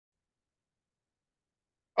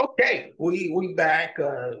Okay, we back.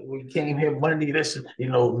 We came here Monday. This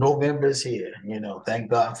November's here.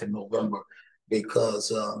 Thank God for November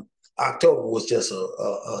because October was just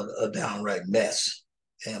a downright mess.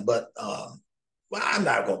 Well, I'm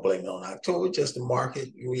not gonna blame it on October. Just the market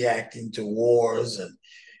reacting to wars and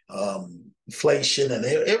inflation and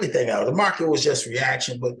everything else. The market was just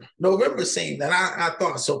reaction, but November seemed, and I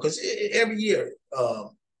thought so because every year,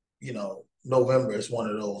 November is one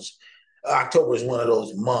of those. October is one of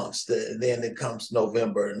those months. Then it comes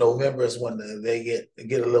November. November is when they get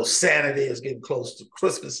a little sanity. It's getting close to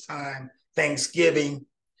Christmas time, Thanksgiving.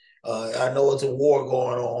 I know it's a war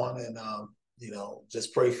going on, and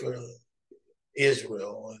just pray for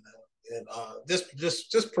Israel and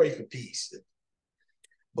just pray for peace.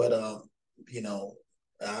 But I'll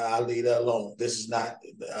leave that alone. This is not.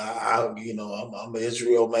 I'm an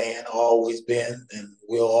Israel man, always been, and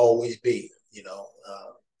will always be.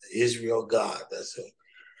 Israel God. That's it.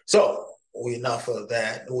 So enough of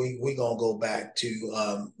that. We gonna go back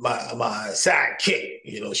to my sidekick.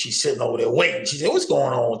 She's sitting over there waiting. She said, "What's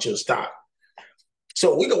going on with your stock?"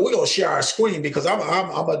 So we gonna share our screen because I'm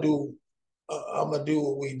gonna do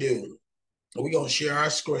what we do. We're gonna share our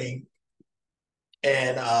screen,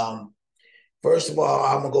 and first of all,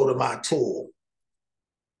 I'm gonna go to my tool.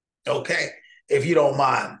 Okay, if you don't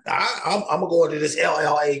mind, I'm gonna go into this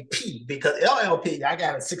LLAP because LLP I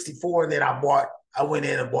got a 64, and then I went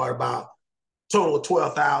in and bought about total of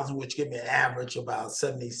 12,000, which give me an average about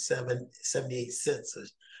 78 cents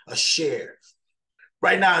a share.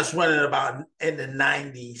 Right now it's running about in the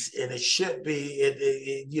 90s, and it should be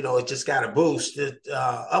it just got a boost.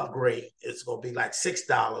 Upgrade. It's gonna be like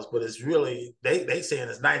 $6, but it's really they saying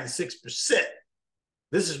it's 96%.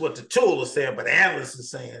 This is what the tool is saying, but the analysts are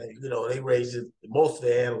saying, they raised it. Most of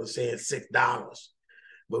the analysts saying $6,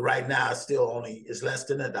 but right now it's less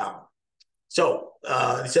than $1. So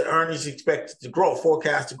they said earnings expected to grow,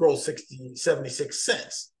 forecast to grow 76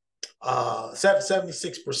 cents,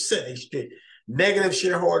 76%. Negative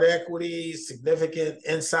shareholder equity, significant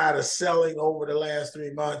insider selling over the last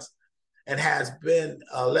 3 months, and has been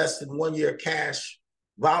less than 1 year cash,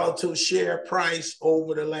 volatile share price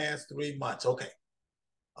over the last 3 months. Okay.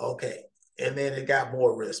 And then it got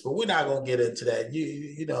more risk, but we're not going to get into that.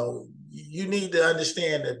 You need to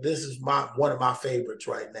understand that this is one of my favorites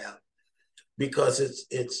right now because it's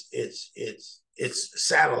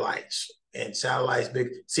satellites, and satellites big.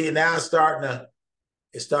 See, now it's starting to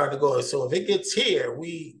go. So if it gets here,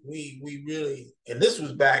 we really, and this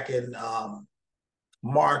was back in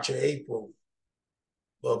March or April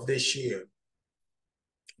of this year.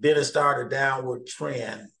 Then it started downward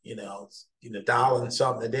trend, dollar and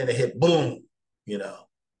something, and then it hit boom,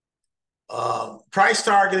 price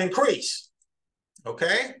target increase.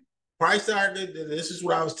 Okay. Price target, this is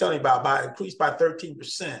what I was telling you about increased by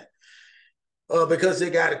 13%. Because they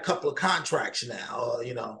got a couple of contracts now,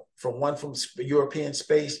 from European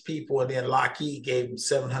space people, and then Lockheed gave them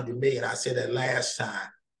 $700 million. I said that last time.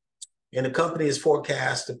 And the company is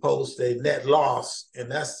forecast to post a net loss,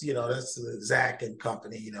 and that's the Zach and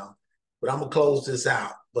company, But I'm gonna close this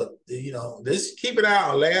out. But this keep it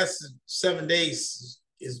out. Last 7 days,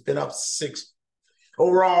 it's been up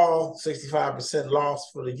overall 65%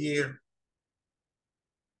 loss for the year.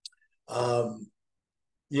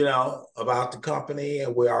 About the company,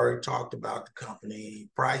 and we already talked about the company.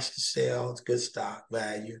 Price to sales, good stock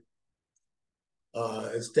value.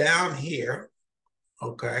 It's down here.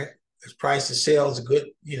 Okay. Its price to sales is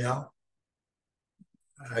good, it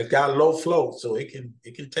got a low float, so it can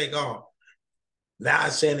take off. Now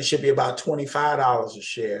it's saying it should be about $25 a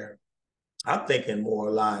share. I'm thinking more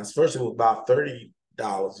lines. First it was about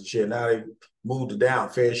 $30 a share. Now they moved it down.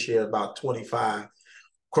 Fair share about 25.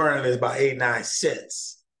 Currently it's about 89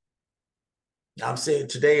 cents. I'm saying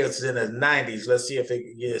today it's in the 90s. Let's see if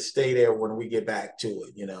it can stay there when we get back to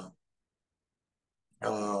it,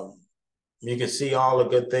 You can see all the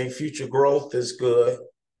good things. Future growth is good.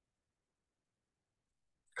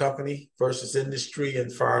 Company versus industry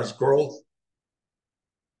as far as growth.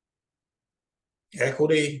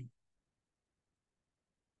 Equity.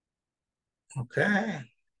 Okay.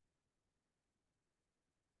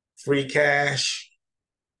 Free cash.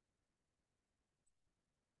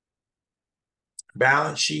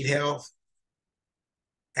 Balance sheet health.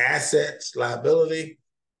 Assets, liability.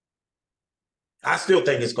 I still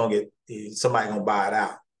think it's going to get, somebody going to buy it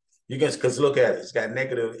out. Because look at it. It's got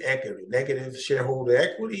negative equity, negative shareholder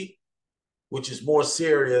equity, which is more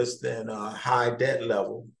serious than a high debt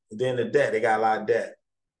level. Then the debt, they got a lot of debt.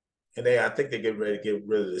 And I think they get ready to get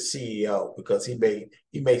rid of the CEO because he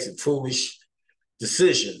makes some foolish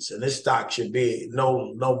decisions. And this stock should be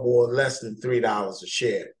no more less than $3 a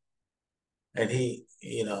share. and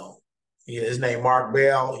his name Mark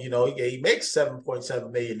Bell. He makes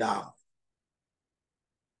 $7.7 million.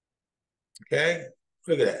 Okay,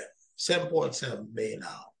 look at that, $7.7 million.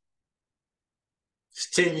 It's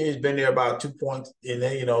 10 years, been there about 2 points, and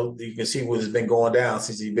then you can see what has been going down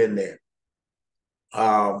since he's been there.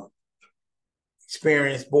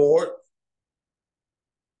 Experienced board,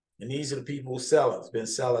 and these are the people who sell it. It's been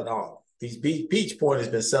selling off. These Beach Point has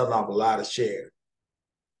been selling off a lot of shares.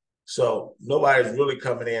 So nobody's really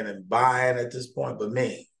coming in and buying at this point but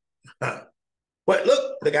me. But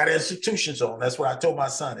look, they got institutions on them. That's what I told my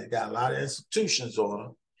son. They got a lot of institutions on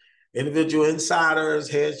them. Individual insiders,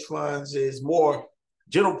 hedge funds is more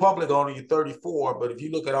general public only 34. But if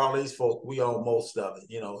you look at all these folks, we own most of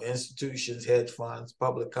it. Institutions, hedge funds,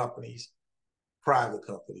 public companies, private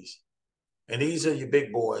companies. And these are your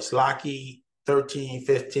big boys. Lockheed, 13,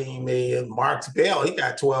 15 million. Marks Bell, he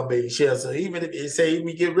got 12 million shares. So even if they say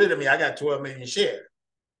we get rid of me, I got 12 million shares.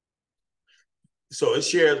 So his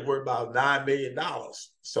shares were about $9 million.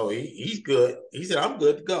 So he's good. He said, I'm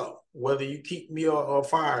good to go. Whether you keep me or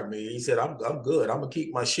fire me, he said, I'm good. I'm gonna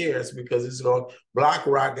keep my shares because it's going.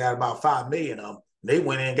 BlackRock got about 5 million of them. They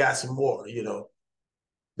went in and got some more.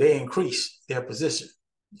 They increased their position,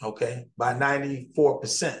 okay, by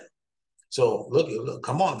 94%. So look,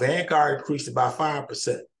 come on, Vanguard increased it by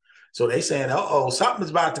 5%. So they saying, something's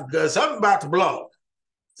about to blow. Something about to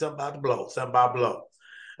blow.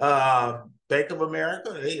 Bank of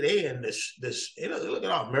America, they in this look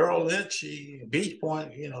at all Merrill Lynch, Beach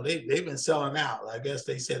Point, they've been selling out. I guess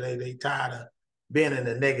they said they tired of being in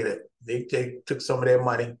the negative. They took some of their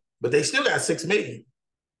money, but they still got 6 million.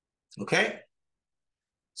 Okay,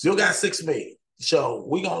 still got 6 million. So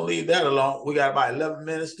we're gonna leave that alone. We got about 11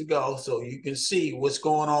 minutes to go, so you can see what's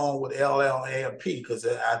going on with LLAP because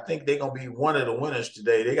I think they're gonna be one of the winners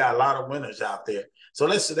today. They got a lot of winners out there. So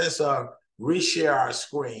let's reshare our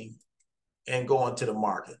screen and go into the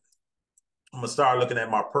market. I'm gonna start looking at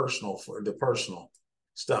my personal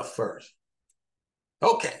stuff first.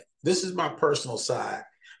 Okay, this is my personal side,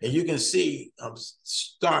 and you can see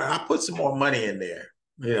I put some more money in there.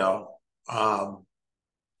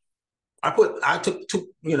 I took two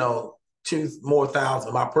more thousand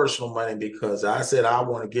of my personal money because I said I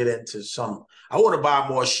want to get into I want to buy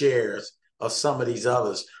more shares of some of these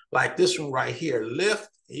others, like this one right here, Lyft.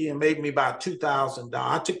 It made me about $2,000.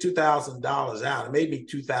 I took $2,000 out. It made me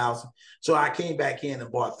 $2,000. So I came back in and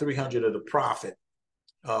bought 300 of the profit.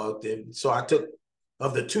 So I took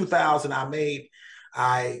of the 2,000 I made,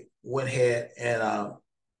 I went ahead and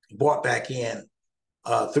bought back in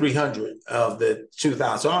 300 of the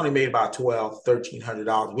 2,000. So I only made about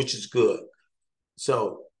 $1,300, which is good.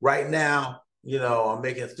 So right now, I'm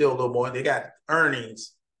making still a little more. They got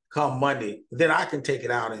earnings come Monday, then I can take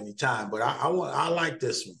it out anytime. But I like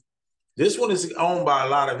this one. This one is owned by a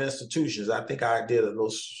lot of institutions. I think I did a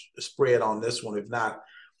little spread on this one. If not,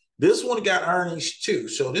 this one got earnings too.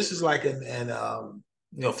 So this is like in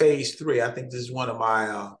phase 3. I think this is one of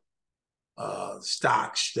my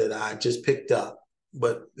stocks that I just picked up.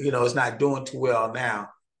 But it's not doing too well now.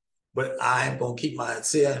 But I'm gonna keep my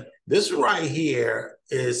this right here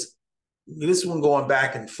is. This one going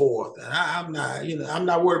back and forth, and I'm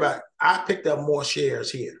not worried about it. I picked up more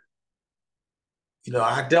shares here.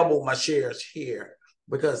 I doubled my shares here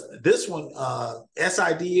because this one,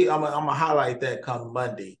 SID, I'm gonna highlight that come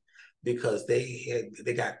Monday because they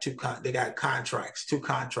got two contracts,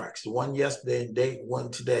 one yesterday and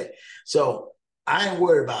one today. So I ain't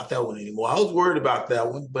worried about that one anymore. I was worried about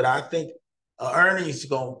that one, but I think earnings are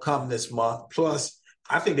gonna come this month. Plus,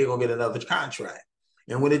 I think they're gonna get another contract.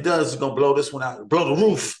 And when it does, it's going to blow this one out, blow the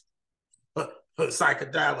roof.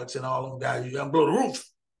 Psychedelics and all them guys, you're going to blow the roof,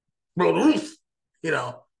 and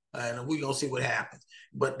we're going to see what happens.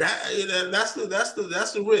 But that's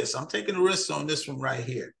the risk. I'm taking the risk on this one right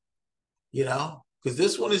here, because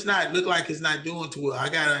this one is not, look like it's not doing too well. I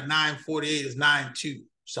got a 948, it's 9.2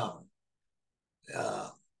 something.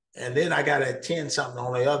 And then I got a 10 something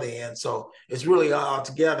on the other end. So it's really all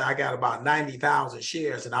together. I got about 90,000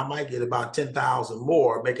 shares, and I might get about 10,000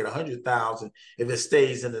 more, make it 100,000 if it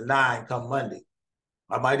stays in the 9 come Monday.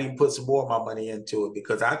 I might even put some more of my money into it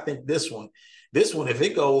because I think this one, if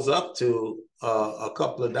it goes up to a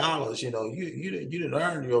couple of dollars, you didn't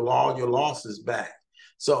earn your losses back.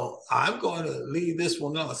 So I'm going to leave this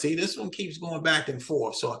one on. See, this one keeps going back and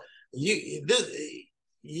forth. So you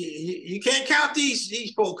can't count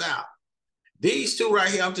these folk out. These two right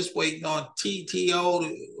here, I'm just waiting on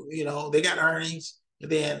TTO. They got earnings.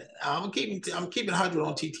 And then I'm keeping 100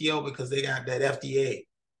 on TTO because they got that FDA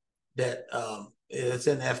that It's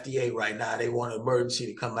in the FDA right now. They want an emergency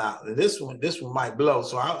to come out. And this one might blow.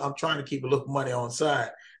 So I'm trying to keep a little money on side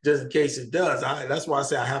just in case it does. That's why I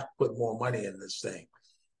say I have to put more money in this thing.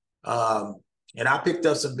 And I picked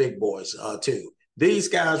up some big boys too. These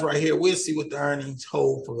guys right here, we'll see what the earnings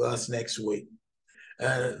hold for us next week.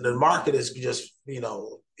 The market is just,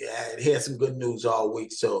 it had some good news all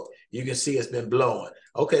week. So you can see it's been blowing.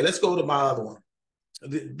 Okay, let's go to my other one.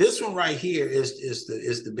 This one right here is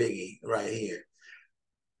the biggie right here.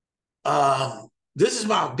 This is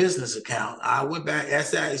my business account. I went back,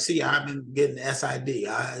 SIC, I've been getting SID.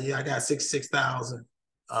 I got 66,000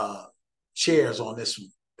 shares on this one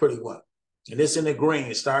pretty well. And it's in the green.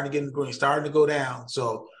 It's starting to get in the green, starting to go down.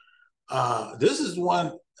 So this is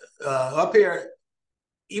one up here,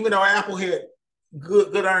 even though Apple had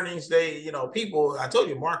good earnings, people, I told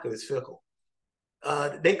you market is fickle.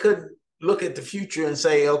 They couldn't look at the future and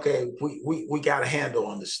say, okay, we got a handle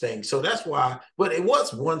on this thing. So that's why, but it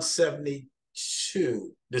was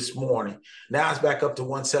 172 this morning. Now it's back up to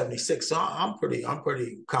 176. So I'm pretty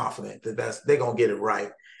confident that they're gonna get it right.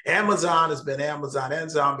 Amazon has been Amazon.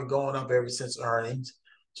 Amazon been going up ever since earnings.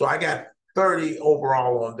 So I got 30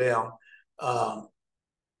 overall on them.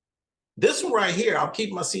 This one right here, I'll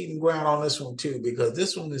keep my seat in the ground on this one too, because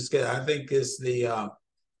this one is good. I think it's a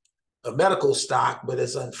medical stock, but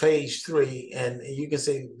it's on phase 3, and you can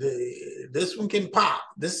see this one can pop.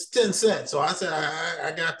 This is 10 cents. So I said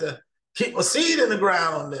I got to keep my seat in the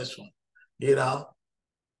ground on this one.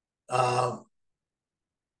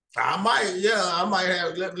 I might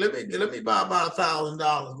have. Let me buy about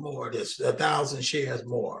 $1,000 more. This 1,000 shares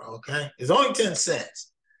more. Okay, it's only 10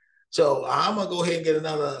 cents. So I'm gonna go ahead and get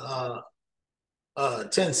another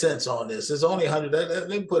 10 cents on this. It's only 100. Let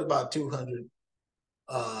me put about 200.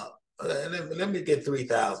 Let me get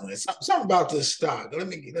 3,000. Something about this stock. Let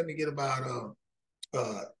me get about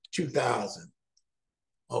 2,000.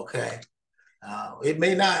 Okay. It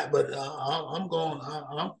may not, but I'm going.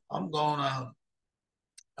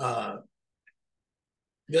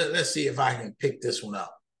 Let's see if I can pick this one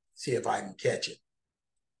up. See if I can catch it.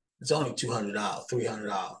 It's only $200,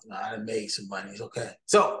 $300. I done made some money. Okay.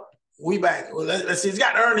 So we back. Well, let's see. It's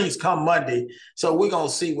got earnings come Monday, so we're gonna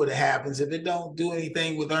see what happens. If it don't do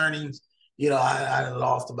anything with earnings, I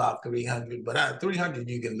lost about 300. But 300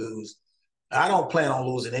 you can lose. I don't plan on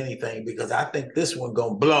losing anything because I think this one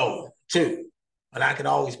gonna blow too, and I can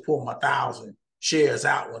always pull my 1,000 shares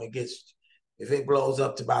out when it gets. If it blows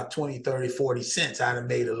up to about 20, 30, 40 cents, I'd have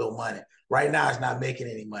made a little money. Right now, it's not making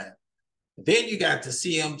any money. Then you got the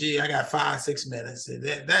CMG. I got 5-6 minutes. And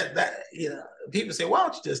people say, why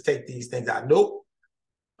don't you just take these things out? Nope.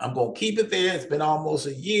 I'm going to keep it there. It's been almost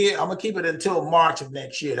a year. I'm going to keep it until March of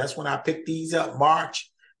next year. That's when I picked these up,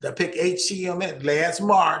 March. I picked HCM last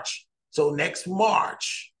March. So next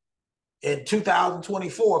March in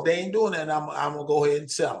 2024, if they ain't doing that, I'm going to go ahead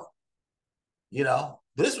and sell them.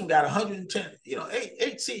 This one got 110,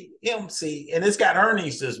 HCMC, and it's got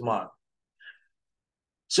earnings this month.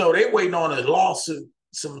 So they waiting on a lawsuit,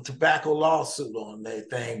 some tobacco lawsuit on their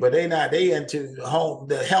thing, but they into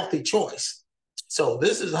the healthy choice. So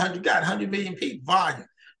this is got 100 million people volume,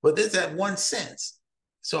 but this at 1 cent.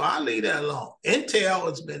 So I'll leave that alone. Intel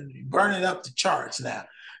has been burning up the charts now.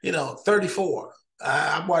 34.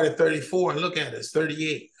 I bought it 34 and look at it, it's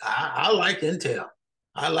 38. I like Intel.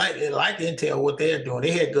 I like Intel, what they're doing.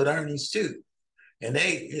 They had good earnings too. And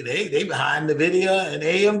they behind NVIDIA and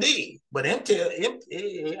AMD. But Intel,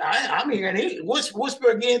 I'm hearing whisper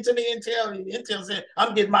again to me, Intel said,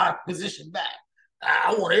 I'm getting my position back.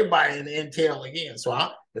 I want everybody in Intel again. So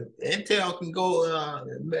Intel can go,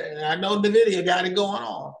 I know NVIDIA got it going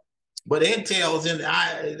on. But Intel's in the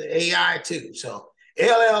AI too. So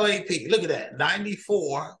LLAP, look at that,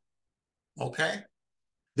 94, okay?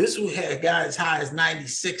 This had got as high as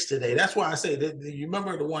 96 today. That's why I say that. You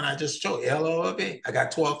remember the one I just showed, LLAP? I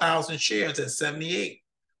got 12,000 shares at 78.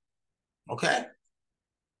 Okay.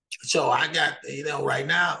 So I got, right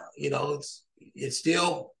now, it's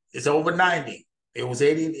over 90. It was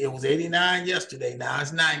 89 yesterday. Now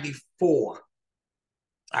it's 94.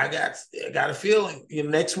 I got a feeling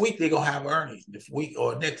next week they're gonna have earnings.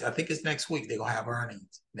 I think it's next week they're gonna have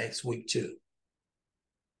earnings next week too.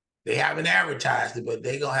 They haven't advertised it, but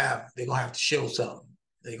they're gonna have to show something.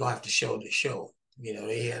 They're gonna have to show the show.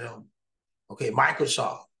 They had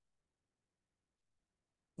Microsoft.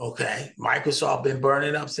 Okay, Microsoft been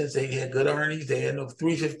burning up since they had good earnings. They had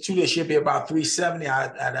 352. They should be about 370.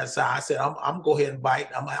 I said I'm gonna go ahead and bite.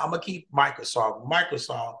 I'm gonna keep Microsoft.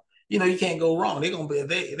 Microsoft, you can't go wrong. They're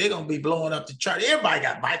gonna be blowing up the chart. Everybody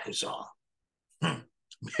got Microsoft.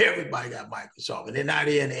 Everybody got Microsoft, and they're not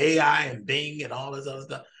in AI and Bing and all this other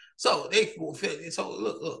stuff. So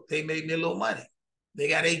look, they made me a little money. They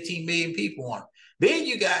got 18 million people on it. Then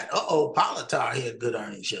you got, Politar had good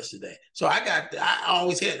earnings yesterday. So I got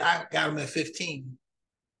them at 15.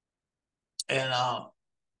 And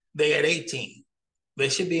they at 18. They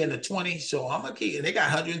should be in the 20s. So I'm going to keep it. They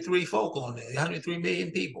got 103 folk on there, 103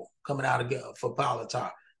 million people coming out for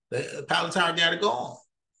Politar. Politar got to go on.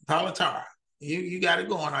 Politar. You got it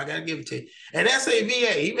going. I got to give it to you. And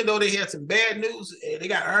SAVA, even though they had some bad news, they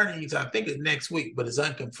got earnings, I think it's next week, but it's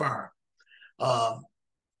unconfirmed.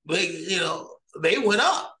 They went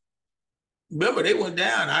up. Remember, they went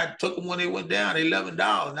down. I took them when they went down, $11.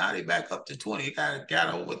 Now they back up to 20. It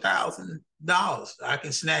got over $1,000. I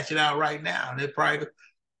can snatch it out right now. And they probably,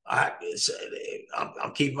 I'm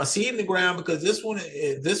keeping my seed in the ground because this one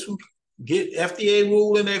get FDA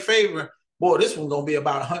rule in their favor. Boy, this one's gonna be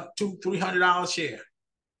about $200-$300 share.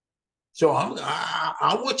 So I'm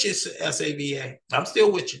with you, SAVA. I'm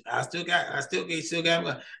still with you. I still got.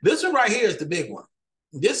 This one right here is the big one.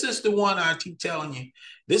 This is the one I keep telling you.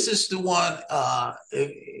 This is the one.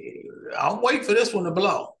 I'm waiting for this one to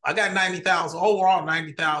blow. I got 90,000 overall,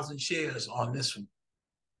 90,000 shares on this one.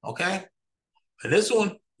 Okay, and this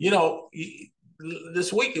one,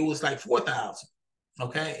 this week it was like 4,000.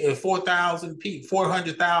 Okay, if 4,000 people,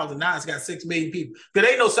 400,000. Now it's got 6 million people. Because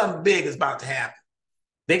they know something big is about to happen.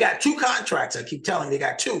 They got 2 contracts. I keep telling you, they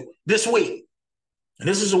got 2 this week, and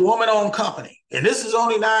this is a woman-owned company, and this is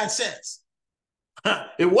only 9 cents.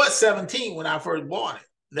 It was 17 when I first bought it.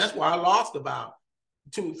 That's why I lost about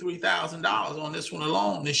 $2,000-$3,000 on this one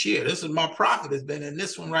alone this year. This is my profit has been in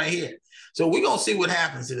this one right here. So we're gonna see what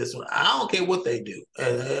happens to this one. I don't care what they do,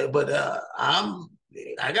 but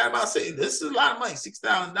I got about this is a lot of money,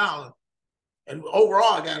 $6,000, and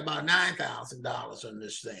overall I got about $9,000 on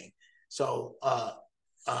this thing. So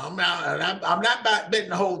I'm not betting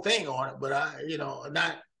the whole thing on it, but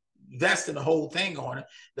not investing the whole thing on it.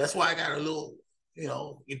 That's why I got a little.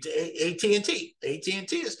 AT&T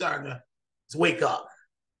is starting to wake up.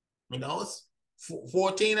 It's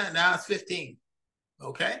 14 and now it's 15.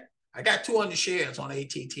 Okay, I got 200 shares on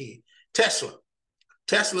AT&T. Tesla,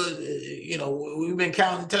 we've been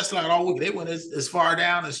counting Tesla all week. They went as far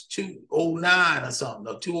down as 209 or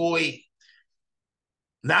something, or 208.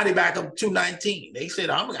 Now they back up to 219. They said,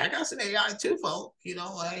 I got some AI too, folks.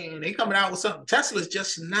 And they coming out with something. Tesla's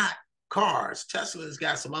just not cars. Tesla's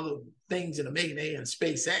got some other things in the making. They in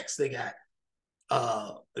SpaceX. They got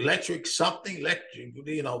electric,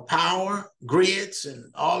 power grids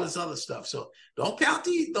and all this other stuff. So don't count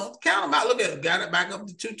them out. Look at it, got it back up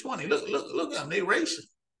to 220. Look at them, they racing.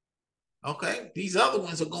 Okay, these other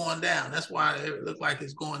ones are going down. That's why it look like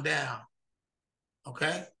it's going down.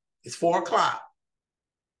 Okay, it's 4 o'clock,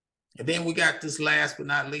 and then we got this last but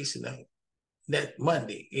not least that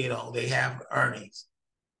Monday. They have earnings.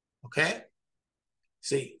 Okay,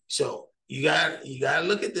 see, so you got to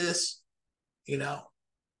look at this.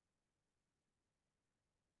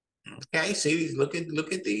 Okay, see, look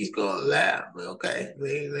at these LLAP. Okay,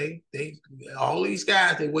 they all these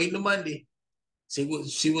guys, they waiting to Monday. See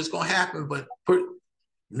what's gonna happen, but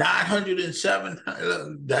 907.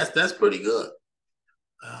 That's pretty good.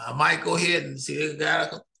 I might go ahead and see.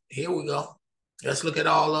 Here we go. Let's look at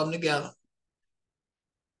all of them together.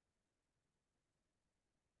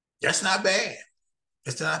 That's not bad.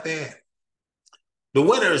 It's not bad. The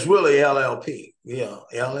winner is really LLP. Yeah,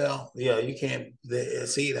 you can't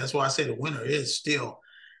see. That's why I say the winner is still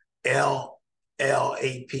LLAP.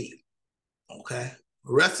 Okay.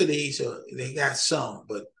 The rest of these, they got some,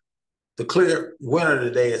 but the clear winner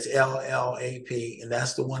today is LLAP, and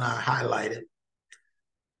that's the one I highlighted.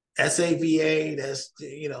 SAVA, that's,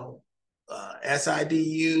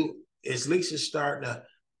 SIDU, at least it's starting to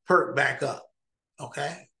perk back up.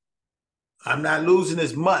 Okay. I'm not losing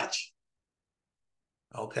as much.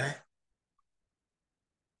 Okay.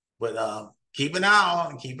 But keep an eye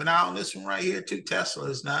on this one right here too. Tesla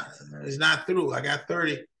is not through. I got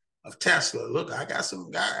 30 of Tesla. Look, I got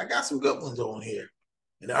some good ones on here.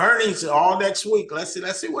 And the earnings are all next week. Let's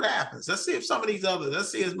see what happens. Let's see if some of these others,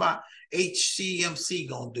 let's see if my HCMC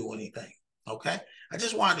gonna do anything. Okay. I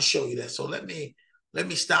just wanted to show you that. So let me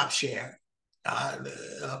stop sharing.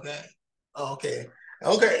 Okay.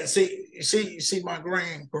 See my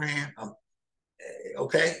grand.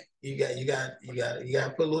 Okay. You got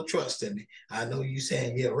to put a little trust in me. I know you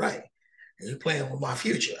saying, yeah, right. And you're playing with my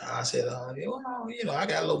future. I said, I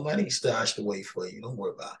got a little money stashed away for you. Don't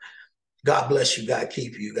worry about it. God bless you. God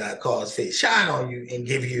keep you. God cause faith shine on you and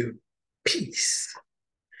give you peace.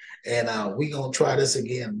 And we're going to try this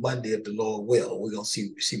again Monday if the Lord will. We're going to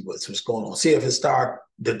see what's going on. See if it start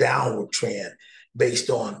the downward trend. based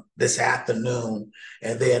on this afternoon.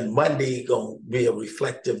 And then Monday going to be a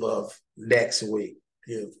reflective of next week,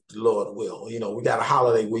 if the Lord will. You know, we got a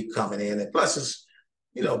holiday week coming in, and plus it's,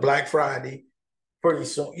 you know, Black Friday. Pretty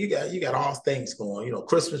soon, you got all things going. You know,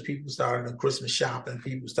 Christmas, people starting Christmas shopping,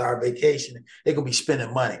 people start vacationing. They're gonna be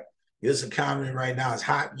spending money. This economy right now is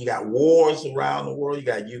hot. You got wars around the world. You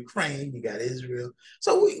got Ukraine, you got Israel.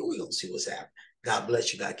 So we gonna see what's happening. God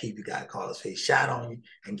bless you. God keep you. God call his face shine on you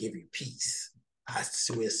and give you peace.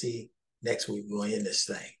 We'll see next week. We're gonna end this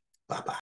thing. Bye bye.